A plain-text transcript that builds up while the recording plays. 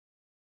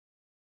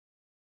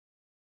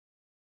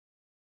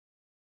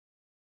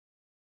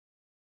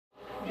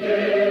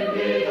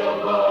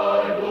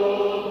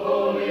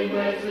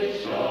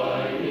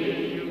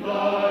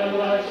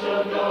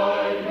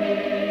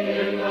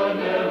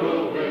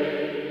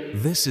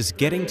This is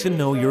Getting to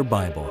Know Your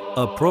Bible,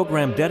 a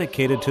program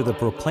dedicated to the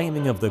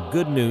proclaiming of the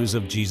good news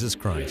of Jesus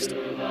Christ.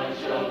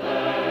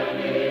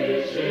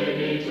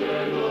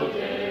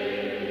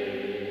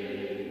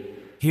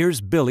 Here's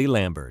Billy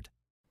Lambert.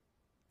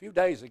 A few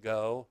days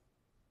ago,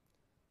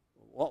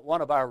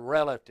 one of our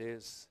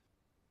relatives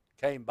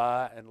came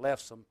by and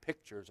left some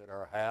pictures at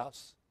our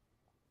house.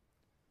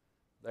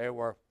 There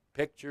were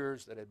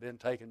pictures that had been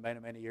taken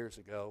many, many years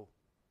ago.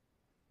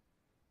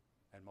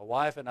 And my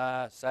wife and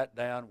I sat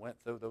down, went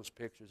through those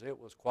pictures. It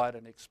was quite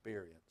an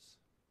experience.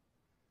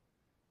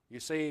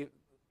 You see,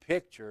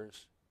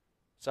 pictures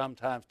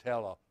sometimes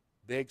tell a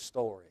big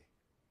story.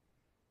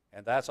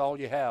 And that's all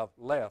you have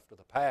left of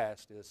the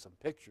past is some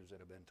pictures that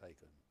have been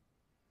taken.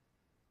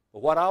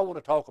 But what I want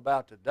to talk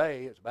about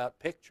today is about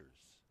pictures.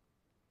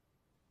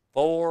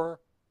 4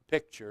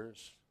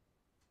 pictures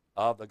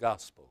of the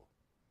gospel.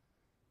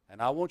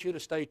 And I want you to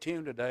stay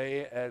tuned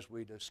today as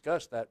we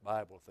discuss that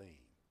Bible theme.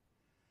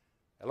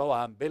 Hello,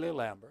 I'm Billy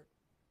Lambert,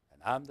 and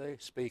I'm the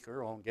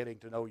speaker on Getting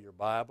to Know Your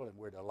Bible, and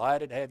we're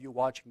delighted to have you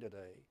watching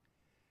today,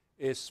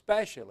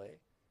 especially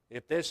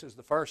if this is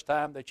the first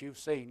time that you've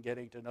seen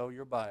Getting to Know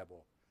Your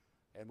Bible.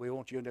 And we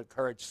want you to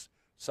encourage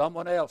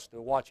someone else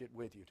to watch it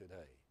with you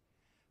today.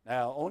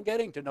 Now, on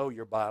Getting to Know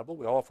Your Bible,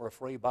 we offer a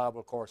free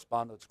Bible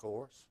correspondence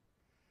course,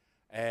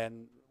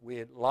 and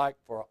we'd like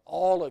for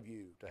all of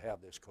you to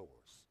have this course.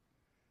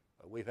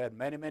 We've had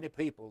many, many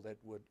people that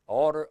would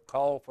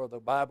call for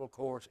the Bible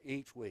course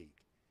each week.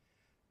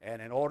 And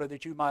in order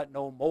that you might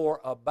know more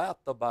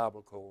about the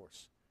Bible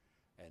course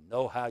and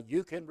know how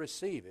you can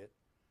receive it,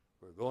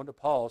 we're going to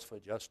pause for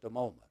just a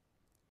moment.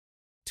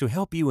 To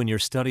help you in your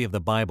study of the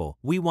Bible,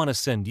 we want to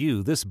send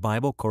you this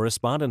Bible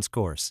correspondence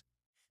course.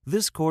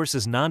 This course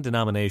is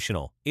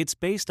non-denominational. It's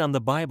based on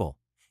the Bible.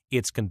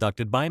 It's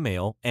conducted by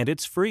mail, and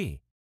it's free.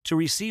 To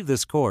receive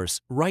this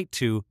course, write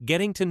to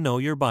Getting to Know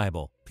Your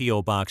Bible,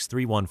 P.O. Box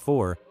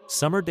 314,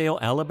 Summerdale,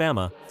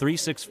 Alabama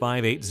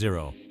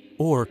 36580.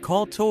 Or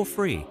call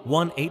toll-free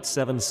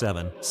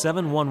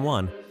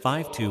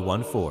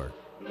 1-877-711-5214.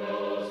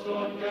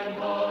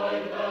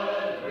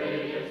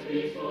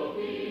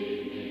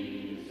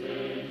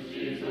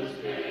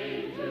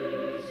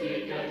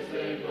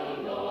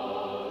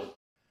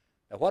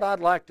 Now, what I'd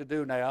like to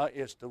do now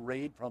is to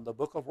read from the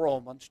book of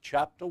Romans,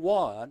 chapter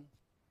 1,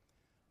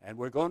 and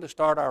we're going to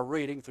start our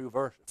reading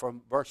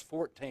from verse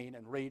 14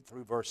 and read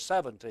through verse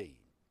 17.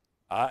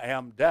 I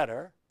am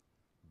debtor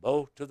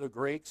both to the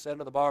Greeks and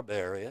to the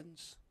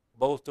barbarians,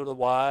 both to the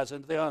wise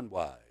and to the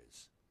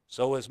unwise.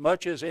 So as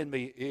much as in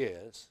me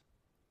is,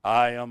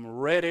 I am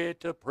ready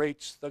to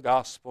preach the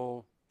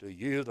gospel to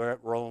you that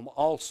at Rome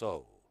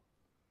also.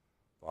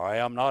 For I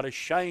am not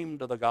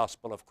ashamed of the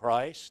gospel of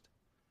Christ,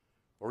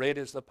 for it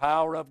is the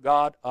power of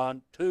God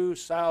unto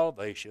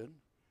salvation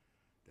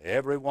to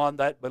everyone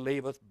that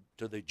believeth,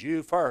 to the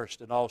Jew first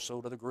and also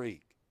to the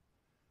Greek.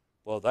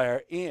 For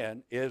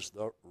therein is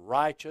the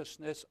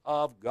righteousness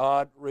of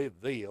God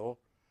revealed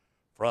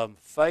from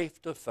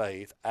faith to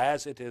faith,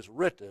 as it is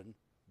written,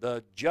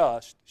 the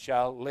just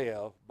shall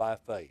live by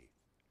faith.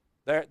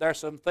 There's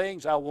some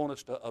things I want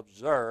us to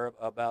observe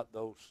about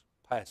those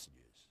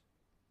passages.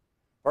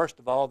 First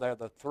of all, they're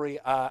the 3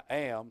 I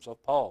ams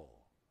of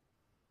Paul.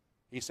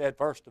 He said,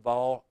 first of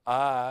all,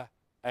 I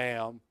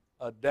am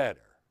a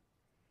debtor.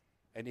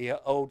 And he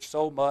owed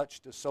so much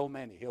to so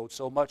many. He owed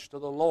so much to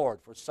the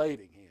Lord for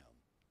saving him.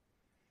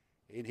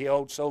 And he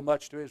owed so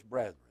much to his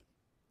brethren.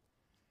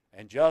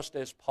 And just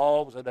as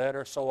Paul was a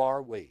debtor, so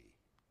are we.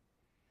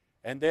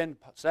 And then,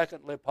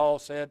 secondly, Paul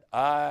said,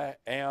 I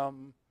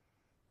am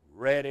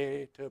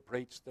ready to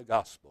preach the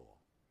gospel.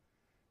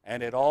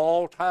 And at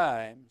all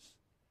times,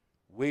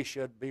 we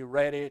should be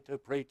ready to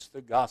preach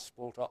the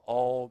gospel to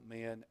all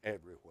men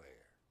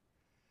everywhere.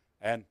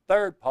 And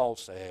third, Paul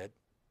said,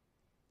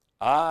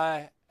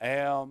 I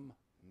am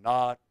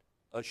not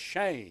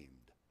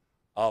ashamed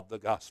of the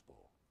gospel.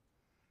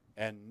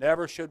 And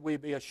never should we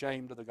be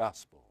ashamed of the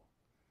gospel.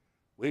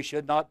 We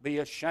should not be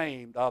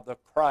ashamed of the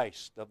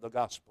Christ of the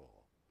gospel.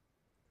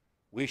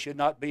 We should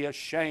not be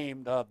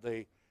ashamed of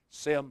the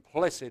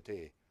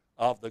simplicity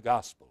of the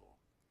gospel.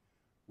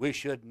 We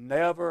should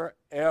never,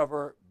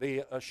 ever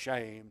be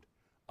ashamed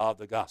of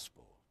the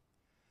gospel.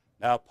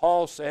 Now,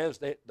 Paul says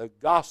that the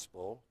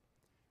gospel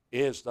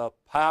is the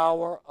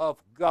power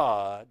of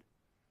God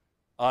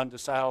unto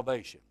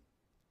salvation.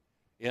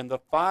 In the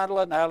final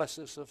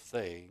analysis of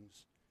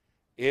things,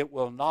 it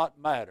will not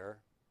matter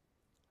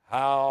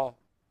how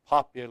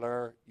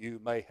popular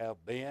you may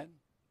have been.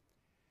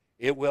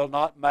 It will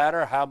not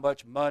matter how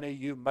much money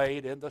you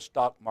made in the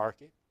stock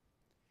market.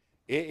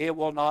 It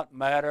will not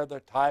matter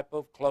the type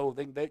of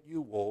clothing that you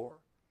wore.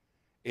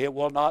 It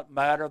will not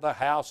matter the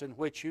house in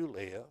which you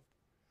lived.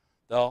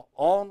 The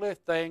only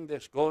thing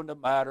that's going to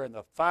matter in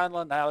the final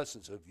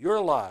analysis of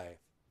your life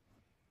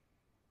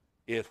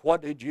is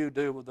what did you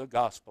do with the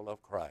gospel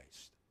of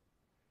Christ.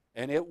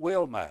 And it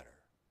will matter.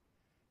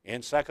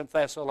 In 2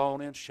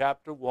 Thessalonians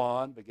chapter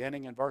 1,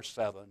 beginning in verse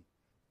 7,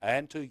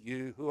 and to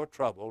you who are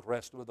troubled,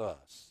 rest with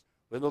us.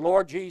 When the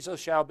Lord Jesus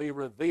shall be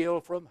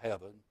revealed from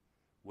heaven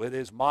with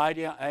his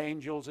mighty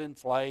angels in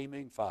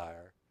flaming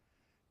fire,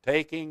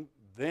 taking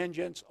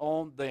vengeance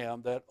on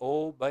them that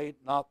obey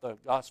not the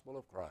gospel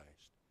of Christ,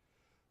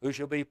 who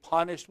shall be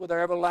punished with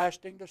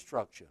everlasting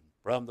destruction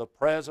from the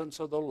presence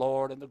of the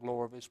Lord and the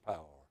glory of his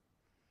power.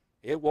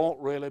 It won't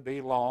really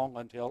be long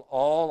until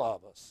all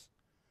of us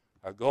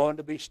are going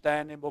to be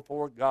standing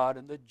before God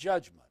in the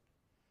judgment.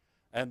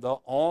 And the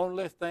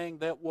only thing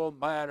that will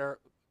matter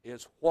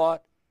is,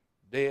 what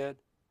did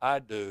I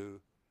do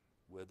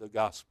with the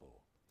gospel?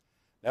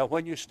 Now,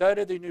 when you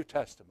study the New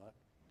Testament,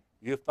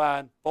 you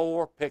find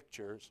 4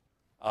 pictures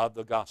of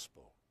the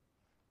gospel.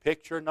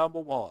 Picture number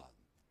 1,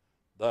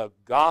 the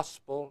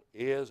gospel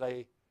is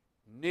a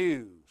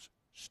news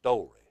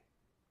story.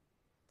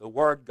 The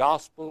word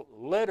gospel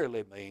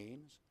literally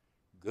means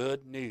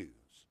good news.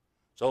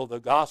 So the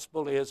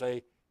gospel is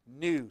a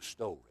news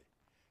story.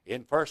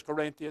 In 1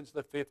 Corinthians,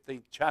 the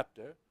 15th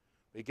chapter,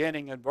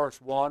 beginning in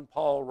verse 1,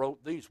 Paul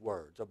wrote these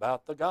words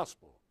about the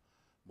gospel.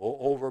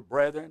 Moreover,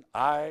 brethren,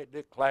 I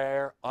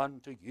declare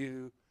unto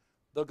you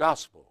the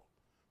gospel,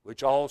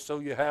 which also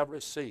you have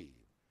received,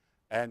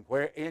 and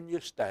wherein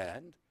you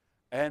stand,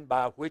 and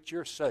by which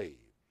you're saved,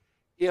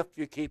 if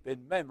you keep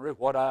in memory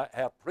what I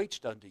have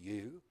preached unto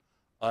you,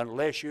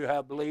 unless you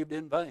have believed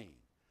in vain.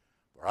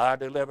 For I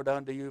delivered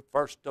unto you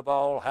first of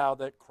all how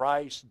that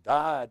Christ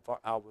died for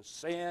our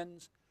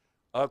sins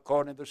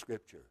according to the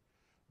Scripture,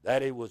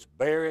 that he was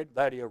buried,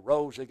 that he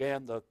arose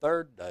again the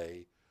 3rd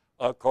day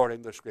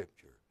according to the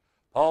Scripture.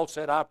 Paul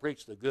said, I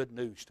preach the good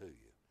news to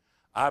you.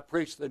 I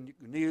preach the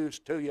news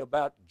to you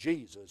about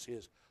Jesus,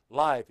 his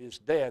life, his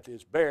death,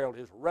 his burial,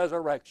 his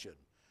resurrection,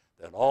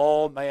 that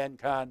all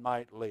mankind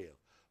might live.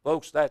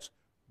 Folks, that's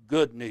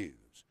good news.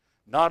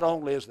 Not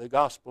only is the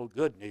gospel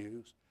good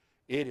news,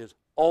 it is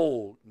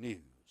old news.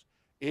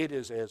 It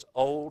is as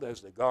old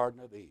as the Garden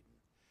of Eden.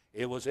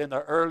 It was in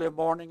the early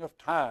morning of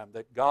time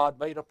that God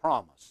made a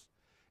promise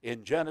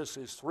in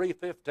Genesis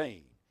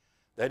 3:15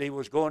 that he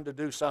was going to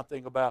do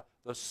something about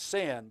the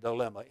sin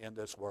dilemma in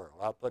this world.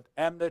 I'll put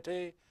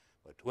enmity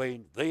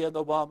between thee and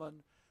the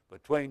woman,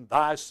 between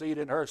thy seed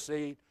and her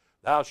seed.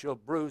 Thou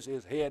shalt bruise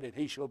his head, and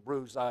he shall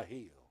bruise thy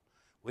heel.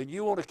 When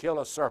you want to kill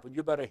a serpent,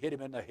 you better hit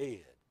him in the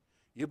head.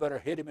 You better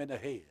hit him in the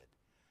head.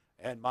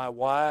 And my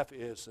wife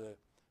is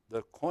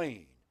the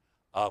queen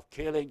of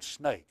killing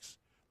snakes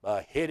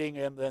by hitting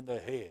him in the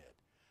head.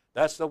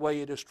 That's the way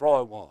you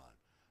destroy one.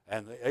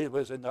 And it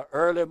was in the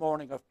early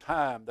morning of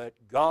time that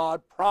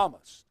God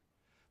promised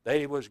that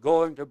he was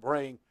going to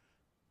bring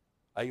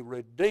a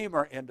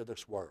Redeemer into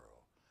this world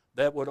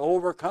that would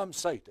overcome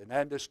Satan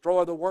and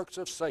destroy the works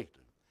of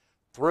Satan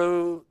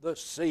through the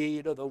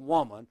seed of the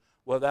woman,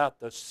 without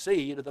the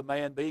seed of the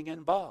man being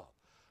involved.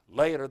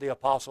 Later, the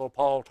Apostle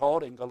Paul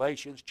taught in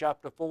Galatians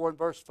chapter 4 and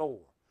verse 4,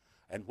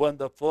 and when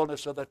the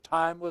fullness of the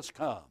time was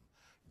come,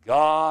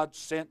 God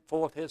sent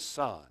forth his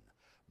Son,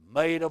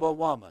 made of a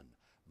woman,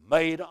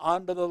 made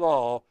under the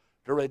law,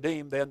 to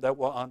redeem them that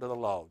were under the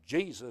law.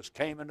 Jesus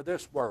came into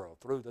this world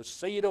through the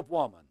seed of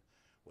woman,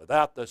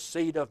 without the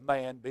seed of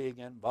man being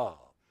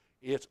involved.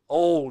 It's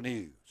old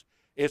news.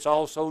 It's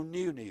also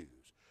new news,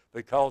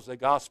 because the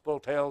gospel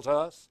tells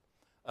us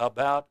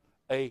about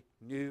a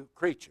new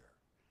creature.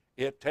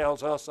 It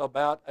tells us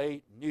about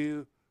a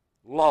new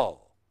law,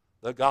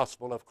 the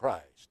gospel of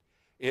Christ.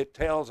 It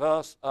tells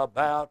us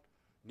about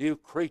new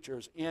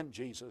creatures in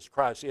Jesus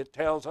Christ. It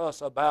tells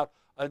us about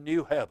a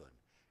new heaven.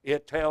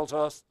 It tells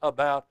us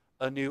about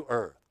a new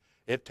earth.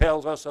 It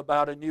tells us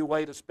about a new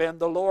way to spend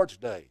the Lord's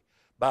Day,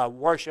 by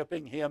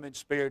worshiping him in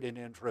spirit and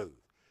in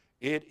truth.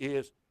 It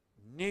is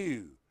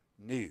new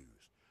news.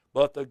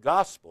 But the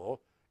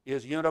gospel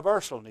is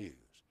universal news.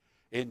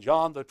 In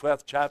John the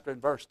 12th chapter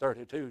and verse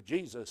 32,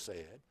 Jesus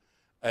said,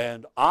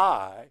 and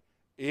I,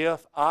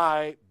 if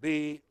I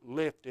be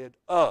lifted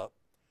up,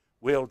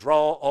 will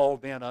draw all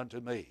men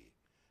unto me.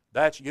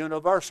 That's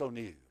universal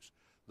news.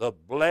 The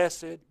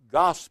blessed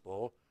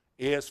gospel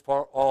is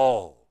for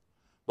all.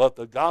 But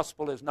the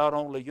gospel is not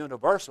only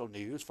universal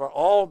news for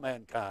all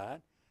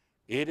mankind,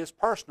 it is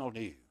personal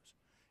news.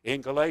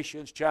 In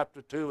Galatians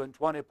chapter 2 and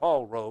 20,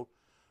 Paul wrote,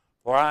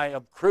 for I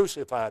am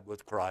crucified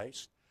with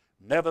Christ.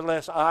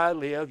 Nevertheless I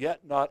live,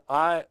 yet not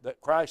I, but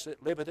Christ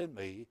that liveth in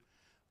me.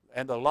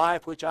 And the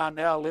life which I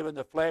now live in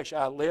the flesh,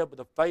 I live by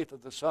the faith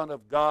of the Son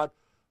of God,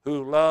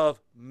 who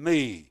loved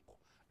me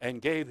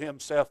and gave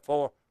himself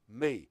for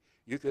me.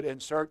 You could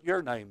insert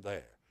your name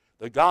there.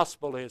 The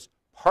gospel is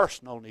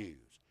personal news.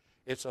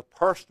 It's a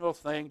personal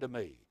thing to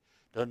me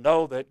to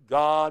know that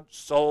God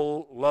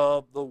so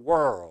loved the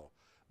world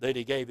that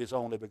he gave his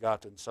only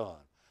begotten Son,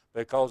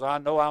 because I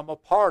know I'm a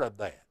part of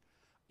that.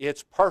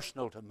 It's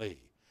personal to me.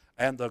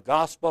 And the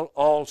gospel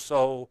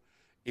also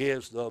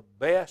is the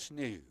best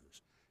news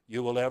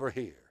you will ever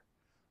hear.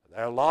 There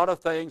are a lot of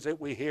things that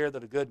we hear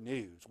that are good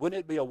news. Wouldn't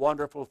it be a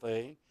wonderful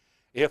thing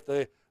if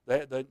the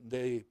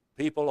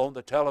people on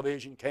the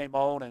television came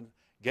on and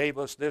gave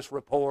us this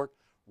report?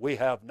 We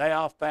have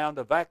now found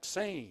a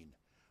vaccine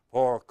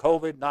for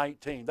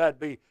COVID-19. That'd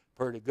be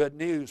pretty good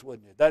news,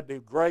 wouldn't it? That'd be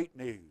great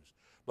news.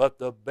 But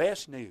the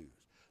best news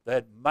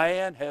that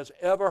man has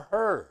ever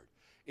heard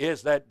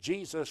is that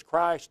Jesus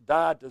Christ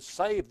died to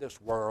save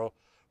this world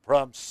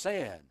from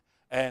sin.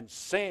 And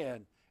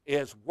sin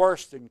is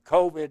worse than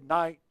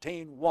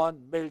COVID-19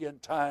 1,000,000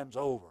 times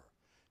over.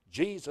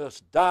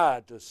 Jesus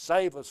died to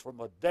save us from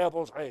a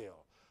devil's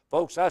hell.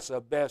 Folks, that's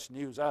the best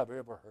news I've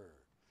ever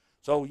heard.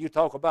 So you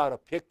talk about a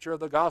picture of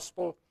the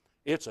gospel,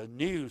 it's a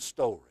news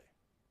story.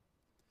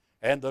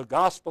 And the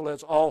gospel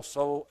is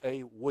also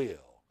a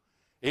will.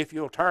 If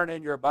you'll turn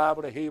in your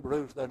Bible to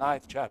Hebrews, the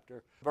 9th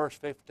chapter, verse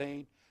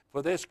 15,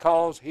 for this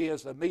cause he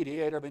is the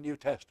mediator of a New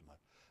Testament,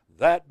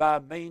 that by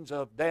means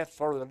of death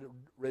for the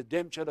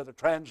redemption of the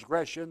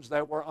transgressions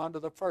that were under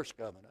the first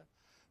covenant,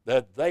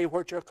 that they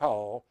which are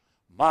called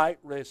might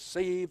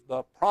receive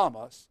the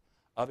promise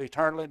of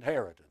eternal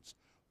inheritance.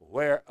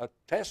 Where a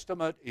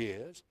testament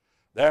is,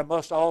 there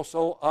must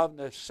also of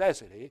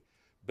necessity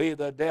be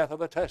the death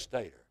of a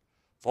testator.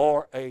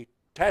 For a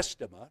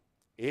testament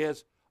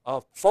is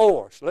of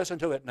force, listen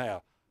to it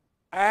now,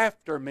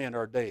 after men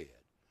are dead.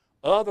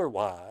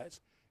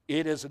 Otherwise,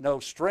 it is no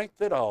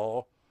strength at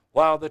all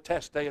while the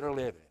testator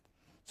liveth.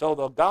 So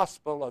the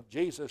gospel of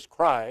Jesus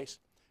Christ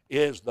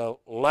is the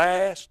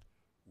last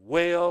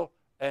will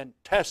and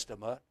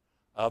testament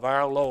of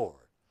our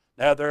Lord.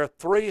 Now there are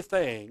three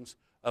things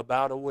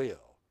about a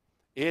will.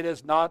 It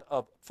is not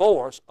of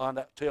force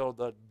until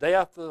the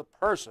death of the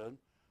person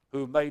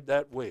who made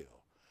that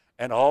will.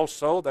 And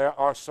also there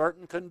are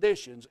certain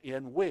conditions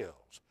in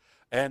wills.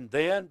 And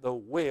then the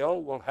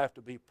will have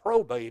to be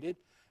probated,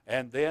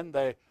 and then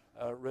the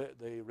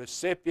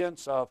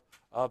recipients of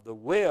the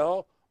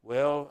will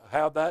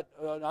have that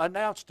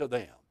announced to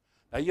them.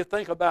 Now you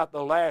think about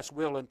the last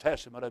will and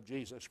testament of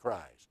Jesus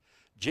Christ.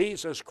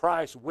 Jesus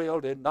Christ's will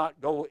did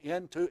not go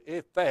into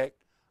effect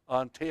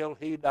until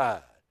he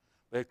died,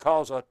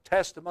 because a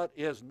testament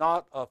is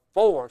not of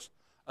force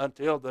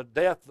until the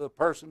death of the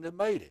person that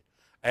made it.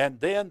 And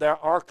then there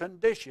are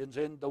conditions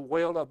in the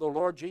will of the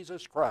Lord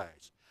Jesus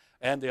Christ.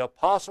 And the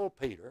Apostle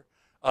Peter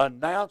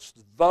announced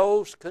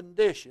those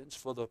conditions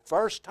for the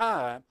first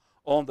time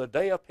on the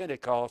day of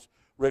Pentecost,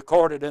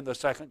 recorded in the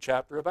 2nd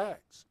chapter of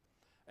Acts.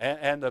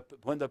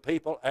 When the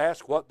people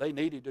asked what they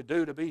needed to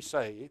do to be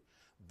saved,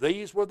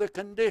 these were the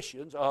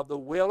conditions of the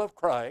will of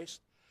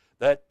Christ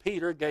that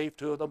Peter gave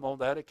to them on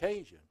that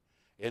occasion.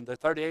 In the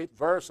 38th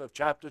verse of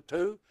chapter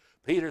 2,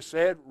 Peter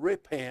said,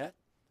 repent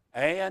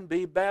and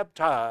be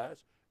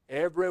baptized,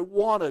 every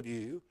one of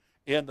you,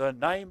 in the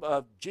name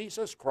of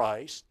Jesus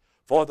Christ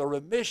for the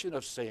remission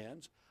of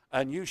sins,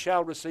 and you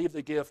shall receive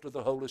the gift of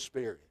the Holy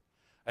Spirit.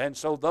 And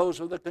so those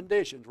are the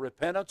conditions,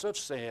 repentance of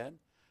sin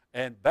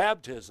and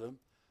baptism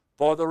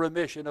for the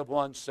remission of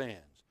one's sins.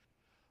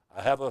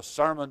 I have a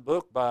sermon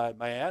book by a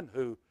man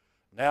who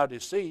now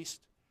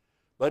deceased,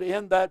 but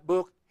in that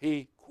book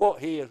he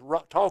is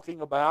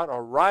talking about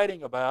or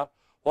writing about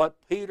what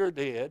Peter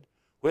did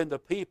when the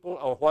people,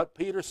 or what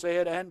Peter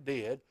said and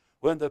did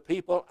when the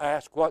people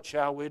asked, what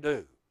shall we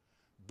do?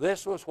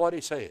 This was what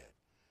he said.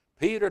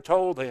 Peter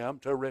told them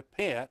to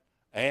repent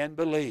and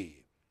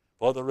believe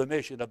for the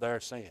remission of their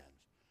sins.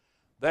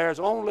 There's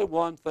only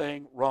one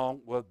thing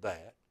wrong with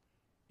that.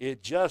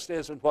 It just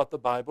isn't what the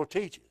Bible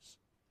teaches.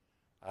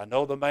 I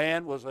know the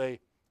man was a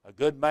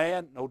good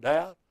man, no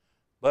doubt,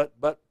 but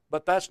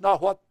that's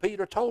not what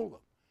Peter told them.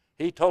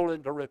 He told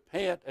them to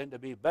repent and to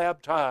be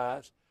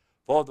baptized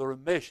for the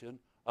remission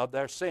of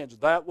their sins.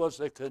 That was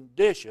the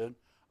condition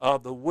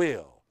of the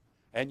will.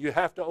 And you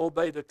have to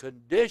obey the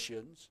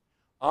conditions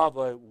of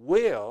a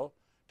will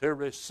to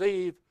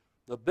receive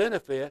the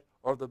benefit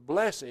or the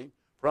blessing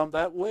from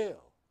that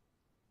will.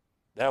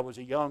 There was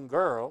a young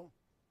girl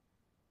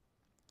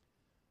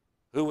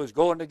who was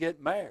going to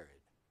get married.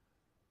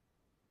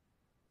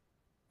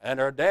 And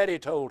her daddy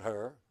told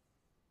her,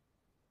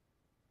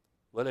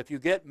 well, if you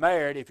get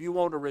married, if you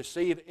want to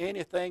receive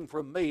anything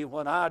from me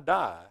when I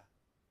die,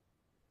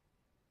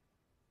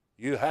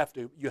 you have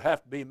to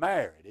be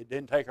married. It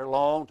didn't take her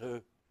long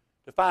to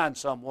find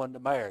someone to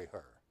marry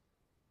her.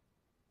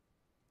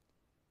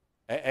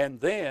 And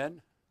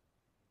then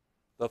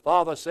the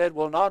father said,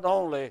 well, not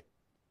only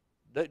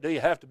do you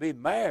have to be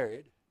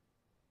married,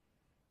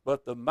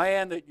 but the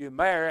man that you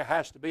marry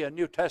has to be a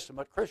New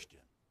Testament Christian.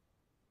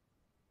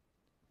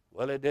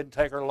 Well, it didn't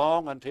take her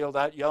long until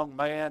that young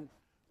man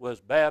was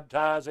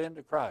baptized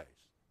into Christ.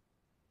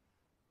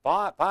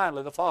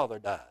 Finally, the father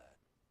died.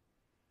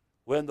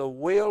 When the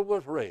will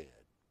was read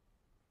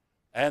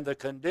and the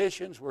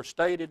conditions were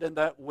stated in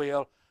that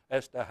will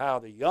as to how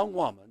the young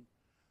woman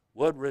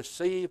would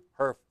receive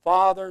her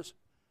father's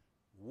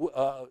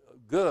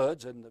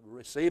goods and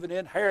receive an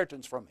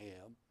inheritance from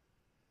him,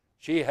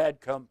 she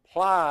had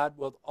complied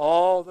with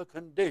all the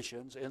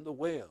conditions in the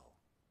will.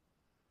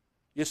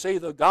 You see,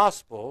 the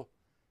gospel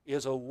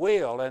is a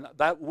will, and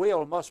that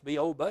will must be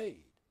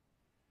obeyed.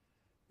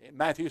 In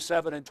Matthew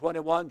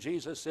 7:21,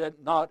 Jesus said,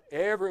 not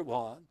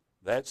everyone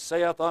that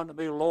saith unto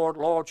me, Lord,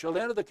 Lord, shall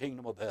enter the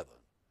kingdom of heaven,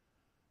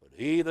 but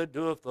he that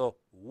doeth the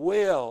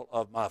will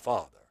of my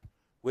Father,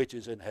 which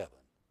is in heaven.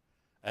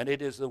 And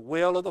it is the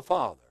will of the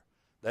Father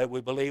that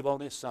we believe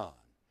on his Son.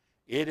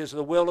 It is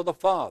the will of the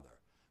Father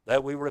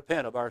that we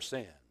repent of our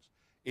sins.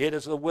 It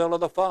is the will of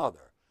the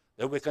Father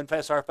that we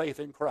confess our faith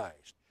in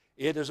Christ.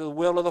 It is the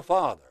will of the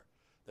Father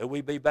that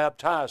we be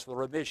baptized for the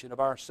remission of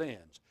our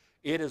sins.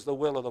 It is the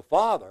will of the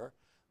Father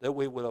that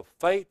we will have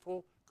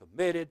faithful,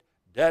 committed,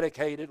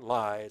 dedicated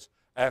lives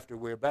after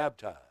we're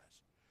baptized.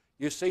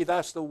 You see,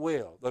 that's the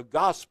will. The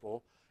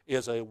gospel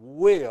is a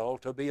will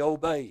to be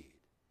obeyed.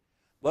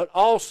 But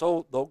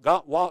also, the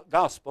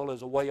gospel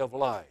is a way of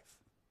life.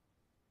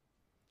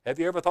 Have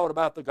you ever thought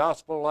about the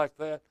gospel like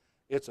that?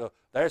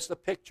 There's the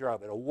picture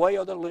of it, a way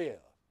to live.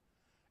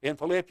 In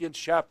Philippians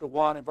chapter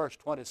 1 and verse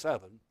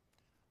 27,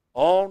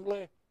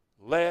 only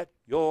let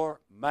your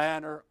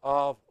manner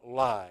of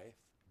life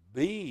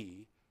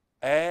be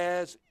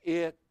as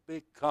it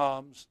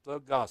becomes the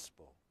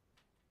gospel.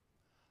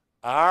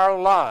 Our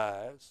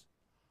lives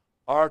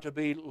are to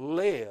be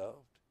lived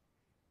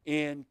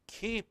in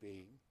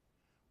keeping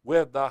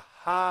with the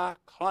high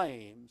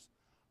claims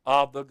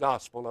of the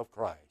gospel of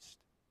Christ.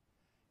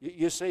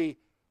 You see,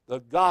 the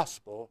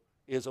gospel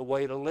is a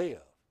way to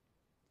live.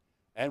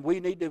 And we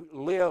need to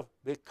live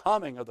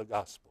becoming of the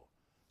gospel.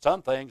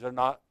 Some things are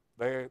not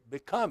very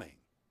becoming.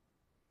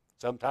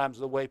 Sometimes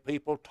the way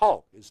people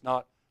talk is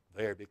not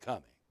very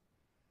becoming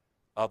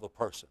of a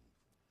person.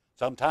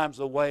 Sometimes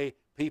the way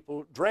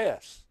people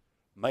dress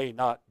may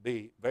not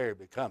be very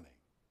becoming.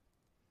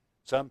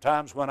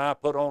 Sometimes when I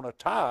put on a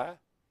tie,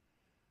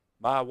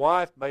 my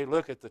wife may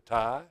look at the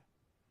tie,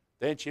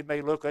 then she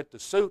may look at the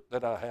suit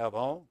that I have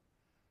on,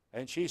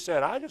 and she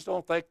said, I just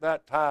don't think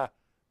that tie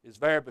is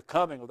very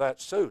becoming of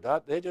that suit.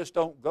 They just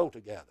don't go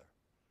together.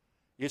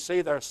 You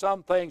see, there are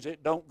some things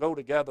that don't go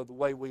together the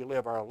way we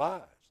live our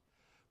lives.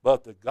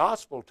 But the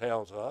gospel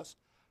tells us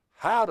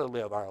how to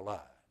live our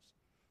lives.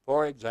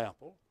 For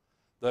example,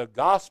 the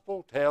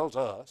gospel tells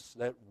us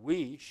that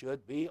we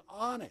should be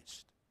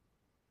honest.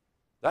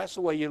 That's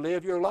the way you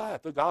live your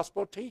life. The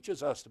gospel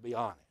teaches us to be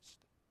honest.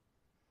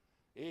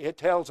 It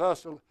tells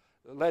us to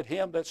let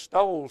him that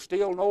stole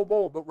steal no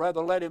more, but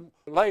rather let him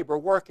labor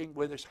working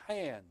with his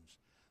hands,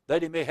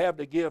 that he may have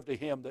to give to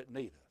him that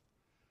needeth.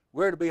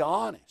 We're to be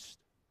honest.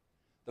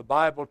 The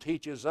Bible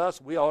teaches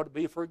us we ought to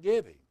be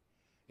forgiving.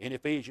 In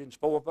Ephesians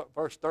 4,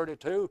 verse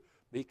 32,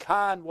 be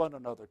kind one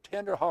another,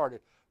 tender-hearted,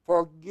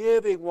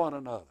 forgiving one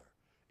another,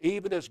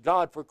 even as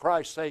God for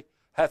Christ's sake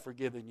hath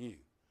forgiven you.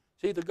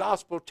 See, the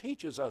gospel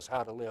teaches us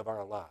how to live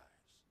our lives.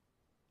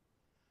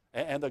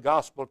 And the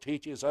gospel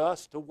teaches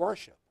us to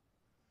worship.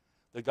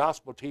 The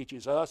gospel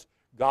teaches us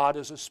God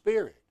is a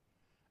spirit,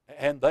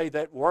 and they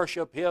that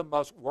worship him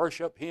must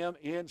worship him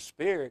in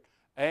spirit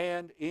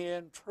and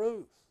in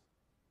truth.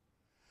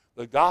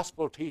 The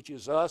gospel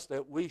teaches us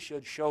that we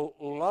should show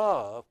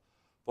love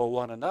for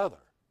one another.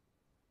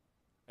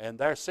 And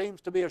there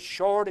seems to be a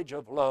shortage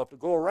of love to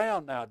go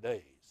around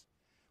nowadays.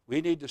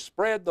 We need to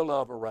spread the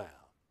love around.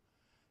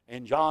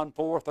 In John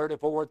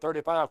 4:34 and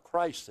 35,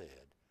 Christ said,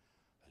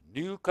 a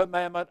new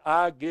commandment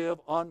I give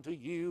unto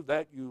you,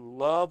 that you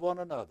love one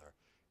another,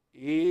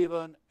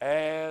 even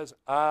as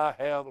I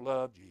have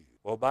loved you.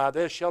 For by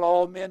this shall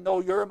all men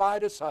know you're my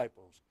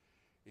disciples,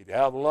 if you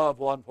have love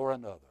one for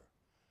another.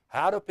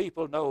 How do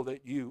people know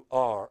that you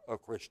are a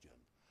Christian?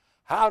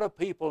 How do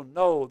people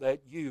know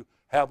that you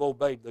have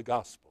obeyed the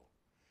gospel?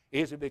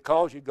 Is it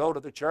because you go to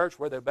the church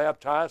where they're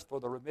baptized for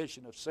the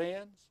remission of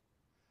sins?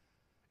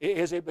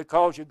 Is it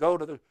because you go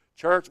to the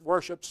church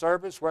worship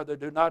service where they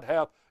do not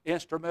have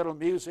instrumental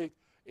music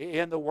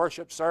in the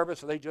worship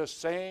service, they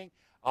just sing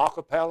a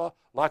cappella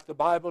like the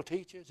Bible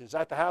teaches? Is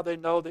that how they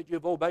know that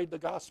you've obeyed the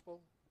gospel?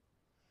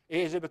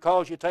 Is it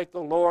because you take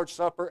the Lord's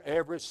Supper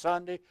every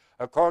Sunday,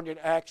 according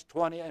to Acts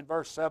 20 and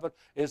verse 7?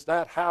 Is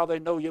that how they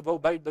know you've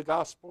obeyed the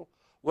gospel?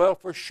 Well,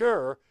 for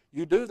sure,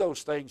 you do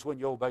those things when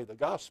you obey the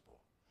gospel.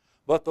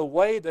 But the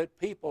way that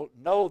people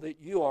know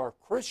that you are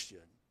a Christian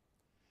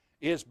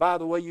is by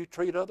the way you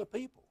treat other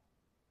people.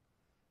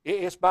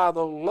 It's by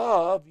the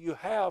love you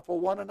have for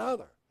one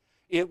another.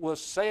 It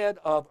was said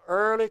of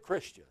early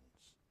Christians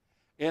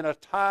in a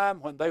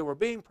time when they were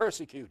being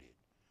persecuted,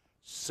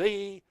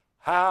 see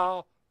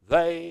how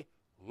they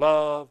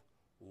love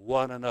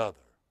one another.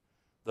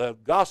 The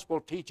gospel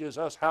teaches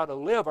us how to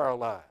live our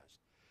lives.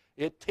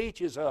 It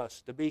teaches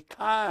us to be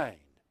kind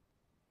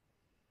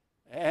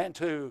and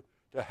to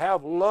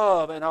have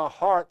love in our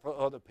heart for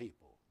other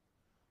people.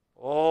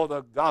 Oh,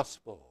 the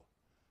gospel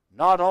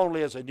not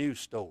only is a news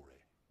story.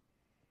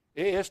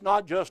 It's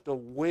not just a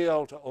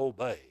will to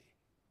obey,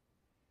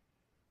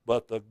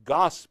 but the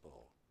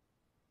gospel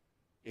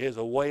is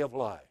a way of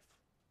life.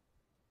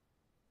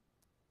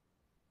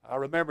 I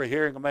remember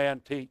hearing a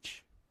man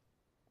teach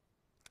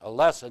a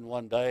lesson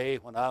one day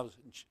when I was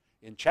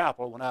in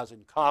chapel, when I was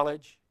in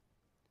college.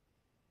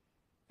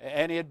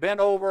 And he had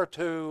been over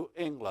to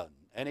England.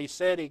 And he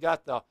said he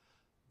got the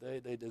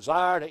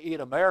desire to eat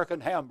American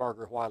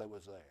hamburger while he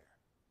was there.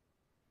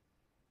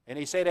 And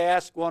he said he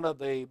asked one of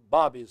the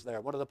bobbies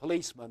there, one of the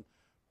policemen,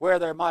 where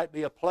there might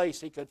be a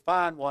place he could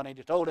find one. And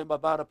he told him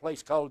about a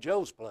place called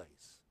Joe's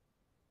Place.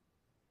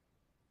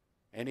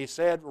 And he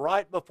said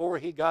right before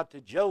he got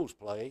to Joe's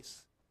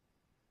Place,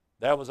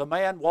 there was a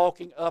man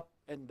walking up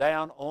and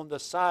down on the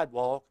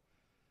sidewalk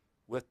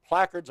with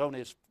placards on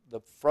the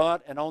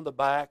front and on the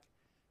back,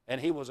 and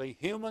he was a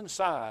human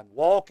sign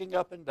walking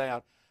up and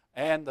down,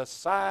 and the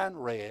sign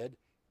read,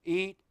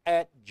 "Eat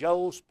at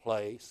Joe's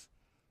place,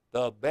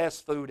 the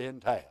best food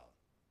in town."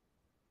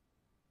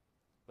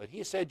 But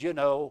he said, you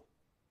know,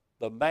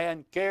 the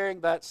man carrying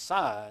that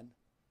sign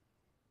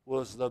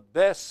was the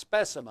best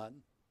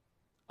specimen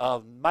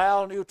of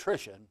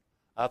malnutrition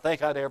I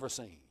think I'd ever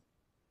seen.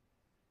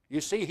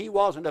 You see, he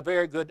wasn't a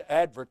very good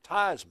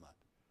advertisement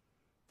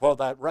for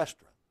that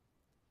restaurant.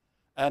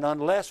 And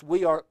unless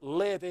we are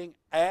living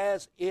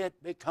as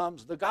it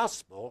becomes the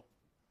gospel,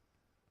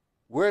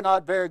 we're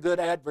not very good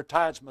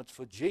advertisements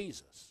for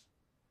Jesus.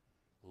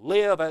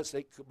 Live as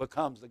it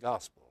becomes the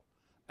gospel.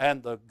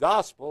 And the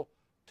gospel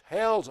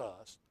tells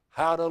us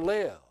how to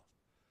live.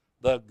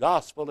 The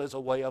gospel is a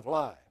way of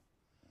life.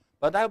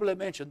 But I will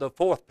mention the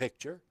fourth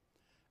picture,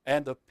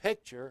 and the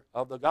picture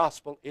of the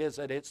gospel is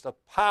that it's the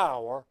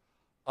power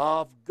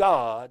of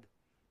God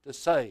to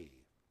save.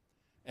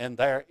 And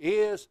there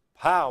is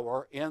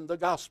power in the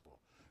gospel.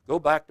 Go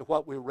back to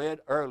what we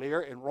read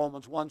earlier in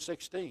Romans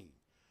 1:16.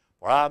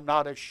 For I'm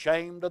not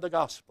ashamed of the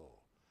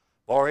gospel,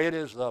 for it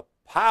is the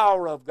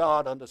power of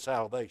God unto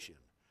salvation,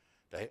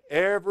 to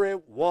every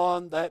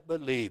one that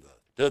believeth,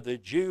 to the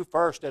Jew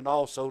first and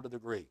also to the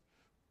Greek.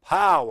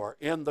 Power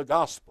in the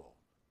gospel.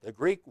 The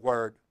Greek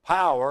word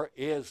power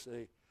is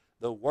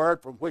the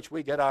word from which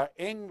we get our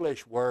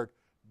English word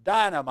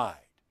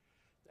dynamite.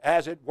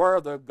 As it were,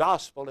 the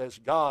gospel is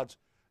God's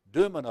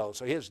dumino,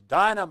 so his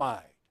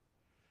dynamite.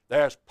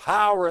 There's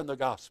power in the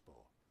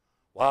gospel,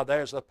 while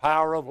there's the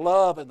power of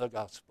love in the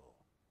gospel.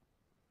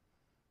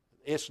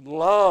 It's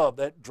love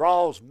that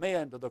draws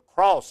men to the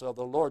cross of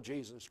the Lord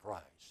Jesus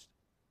Christ.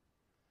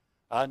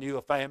 I knew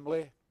a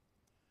family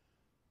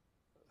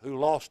who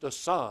lost a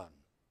son.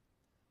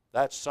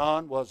 That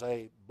son was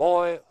a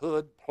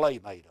boyhood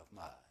playmate of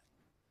mine.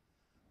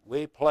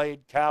 We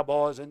played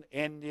cowboys and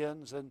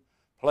Indians and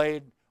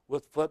played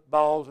with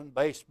footballs and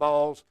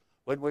baseballs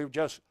when we were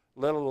just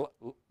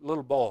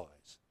little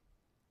boys.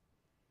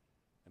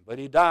 But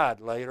he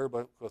died later,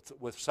 but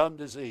with some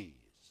disease.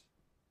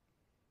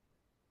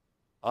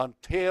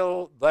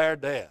 Until their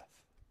death,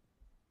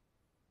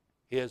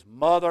 his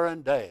mother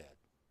and dad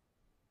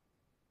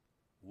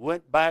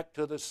went back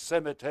to the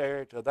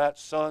cemetery, to that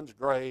son's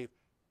grave,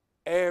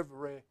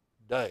 every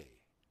day.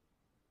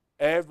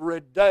 Every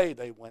day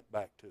they went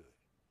back to it.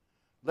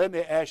 Let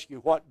me ask you,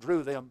 what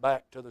drew them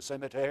back to the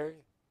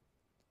cemetery?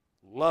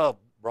 Love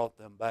brought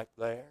them back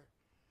there.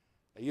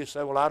 You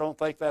say, well, I don't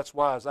think that's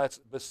wise. That's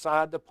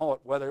beside the point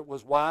whether it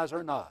was wise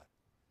or not.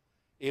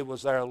 It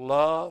was their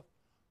love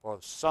for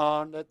a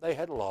son that they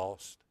had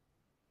lost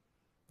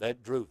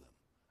that drew them.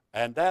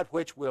 And that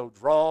which will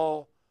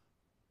draw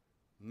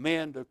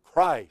men to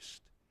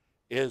Christ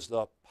is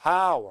the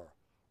power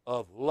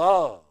of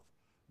love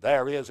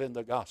there is in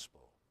the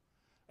gospel.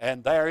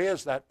 And there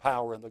is that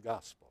power in the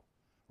gospel.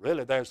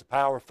 Really, there's the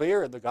power of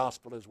fear in the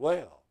gospel as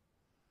well.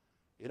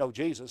 You know,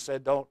 Jesus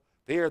said, don't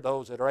fear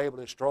those that are able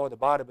to destroy the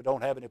body but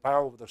don't have any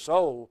power over the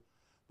soul,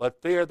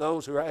 but fear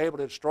those who are able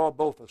to destroy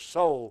both the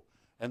soul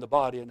and the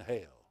body in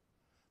hell.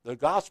 The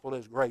gospel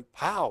is great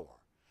power,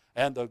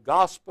 and the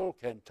gospel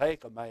can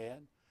take a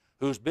man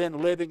who's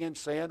been living in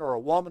sin or a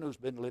woman who's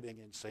been living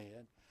in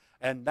sin,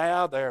 and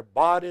now their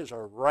bodies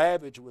are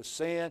ravaged with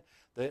sin.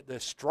 The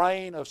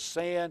strain of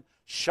sin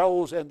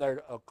shows in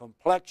their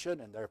complexion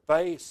and their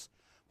face,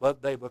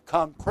 but they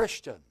become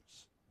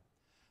Christians.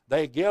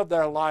 They give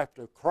their life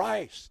to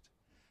Christ.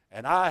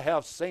 And I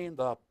have seen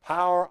the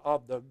power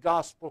of the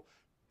gospel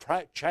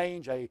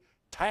change a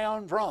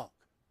town drunk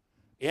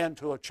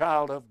into a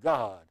child of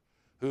God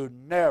who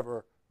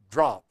never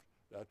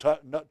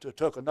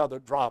took another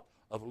drop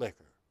of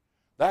liquor.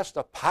 That's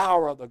the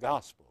power of the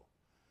gospel.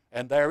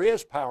 And there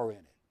is power in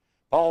it.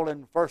 Paul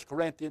in 1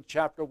 Corinthians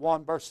chapter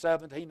 1, verse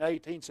 17 and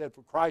 18 said,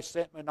 for Christ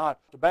sent me not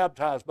to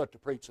baptize, but to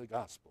preach the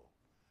gospel.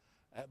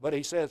 But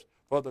he says,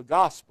 for the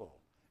gospel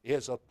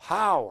is a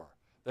power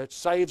that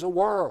saves the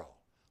world.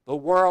 The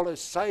world is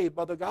saved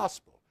by the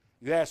gospel.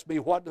 You ask me,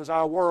 what does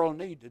our world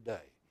need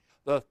today?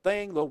 The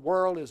thing the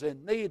world is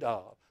in need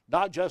of,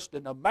 not just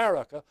in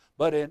America,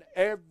 but in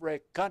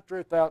every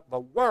country throughout the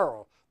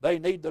world, they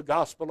need the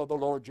gospel of the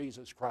Lord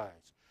Jesus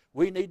Christ.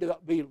 We need to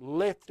be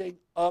lifting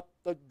up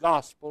the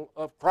gospel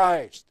of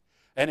Christ.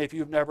 And if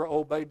you've never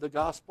obeyed the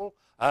gospel,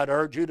 I'd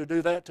urge you to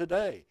do that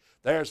today.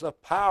 There's the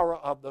power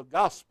of the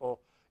gospel.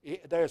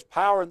 There's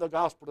power in the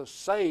gospel to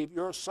save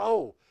your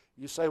soul.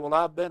 You say, well,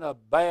 I've been a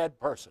bad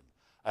person.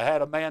 I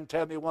had a man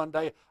tell me one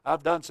day,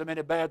 I've done so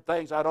many bad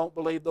things, I don't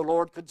believe the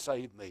Lord could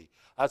save me.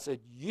 I said,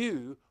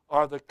 you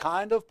are the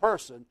kind of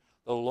person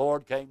the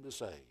Lord came to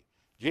save.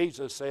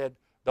 Jesus said,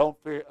 don't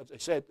fear. He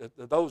said,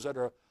 those that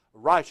are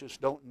righteous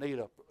don't need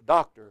a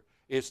doctor.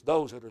 It's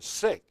those that are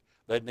sick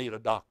that need a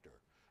doctor.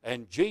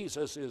 And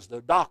Jesus is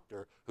the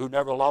doctor who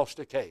never lost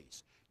a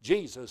case.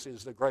 Jesus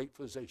is the great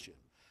physician.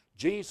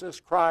 Jesus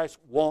Christ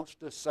wants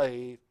to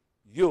save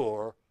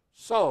your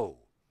soul.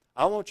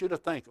 I want you to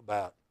think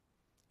about,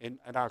 in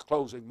our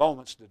closing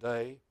moments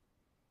today,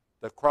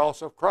 the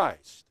cross of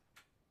Christ.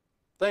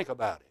 Think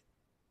about it.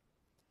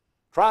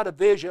 Try to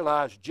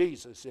visualize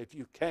Jesus, if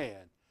you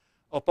can,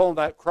 upon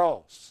that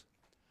cross.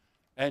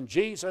 And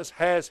Jesus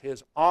has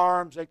his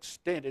arms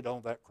extended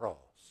on that cross.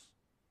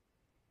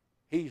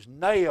 He's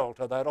nailed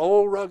to that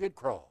old rugged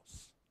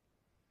cross.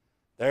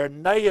 There are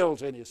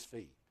nails in his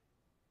feet.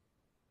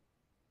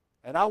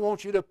 And I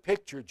want you to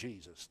picture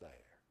Jesus there.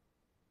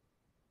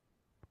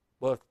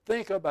 But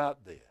think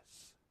about this.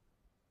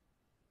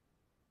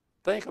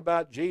 Think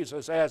about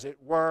Jesus, as it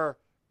were,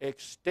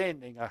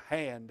 extending a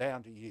hand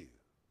down to you.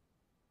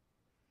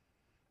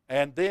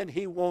 And then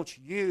he wants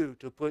you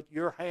to put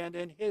your hand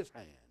in his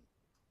hand.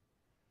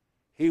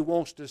 He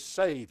wants to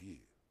save you.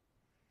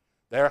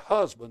 There are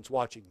husbands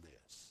watching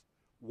this,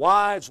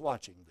 wives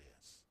watching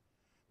this.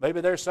 Maybe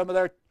there's some of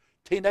their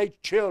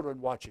teenage children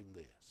watching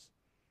this.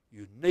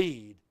 You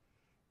need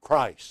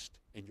Christ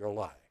in your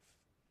life.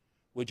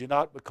 Would you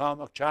not become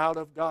a child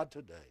of God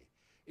today?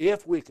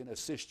 If we can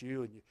assist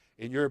you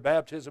in your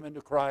baptism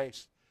into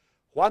Christ,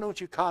 why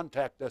don't you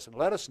contact us and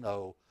let us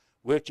know?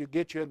 We'll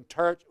get you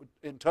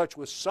in touch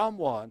with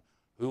someone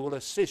who will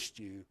assist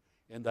you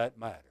in that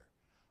matter.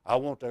 I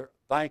want to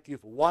thank you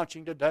for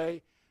watching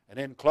today. And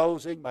in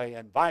closing, may I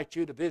invite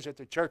you to visit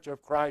the Church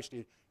of Christ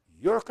in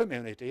your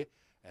community,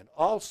 and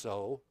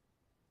also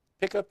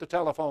pick up the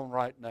telephone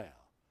right now.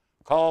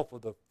 Call for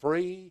the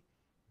free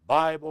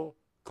Bible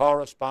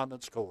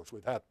correspondence course.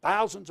 We've had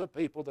thousands of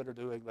people that are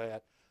doing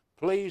that.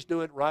 Please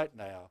do it right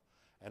now.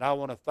 And I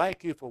want to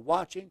thank you for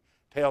watching.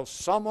 Tell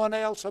someone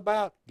else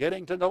about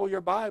getting to know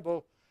your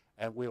Bible,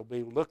 and we'll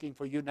be looking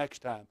for you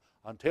next time.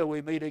 Until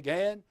we meet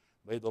again,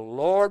 may the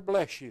Lord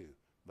bless you.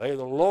 May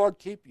the Lord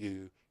keep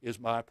you, is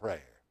my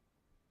prayer.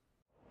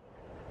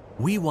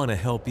 We want to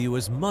help you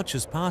as much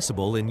as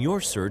possible in your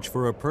search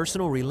for a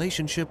personal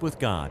relationship with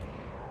God.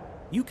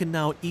 You can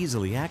now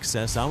easily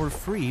access our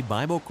free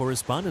Bible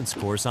correspondence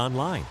course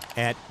online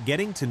at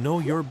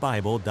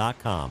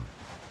gettingtoknowyourbible.com.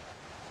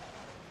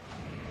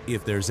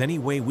 If there's any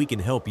way we can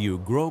help you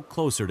grow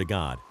closer to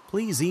God,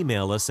 please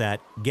email us at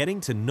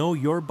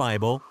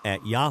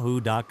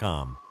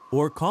gettingtoknowyourbible@yahoo.com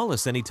or call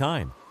us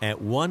anytime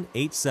at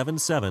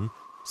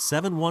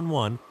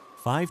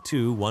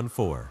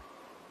 1-877-711-5214.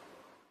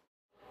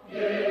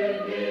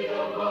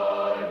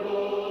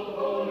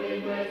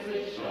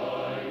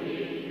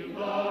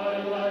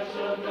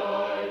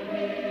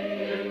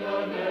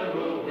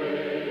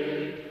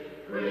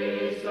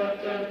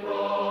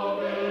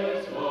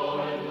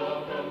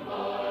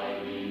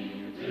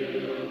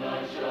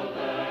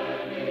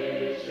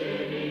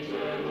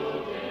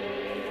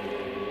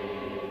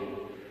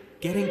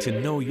 Getting to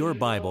Know Your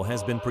Bible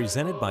has been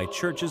presented by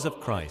Churches of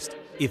Christ.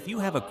 If you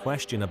have a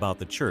question about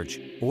the church,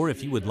 or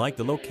if you would like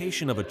the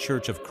location of a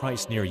Church of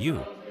Christ near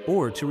you,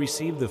 or to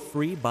receive the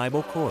free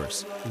Bible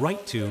course,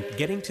 write to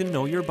Getting to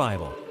Know Your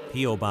Bible,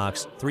 P.O.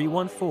 Box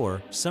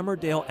 314,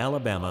 Summerdale,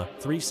 Alabama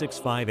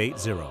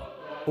 36580,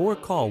 or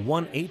call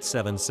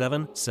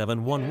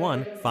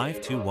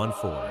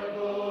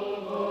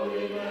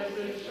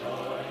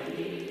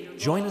 1-877-711-5214.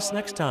 Join us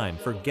next time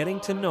for Getting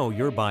to Know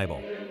Your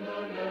Bible.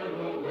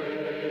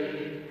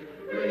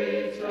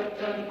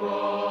 Precept and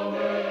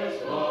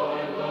promise.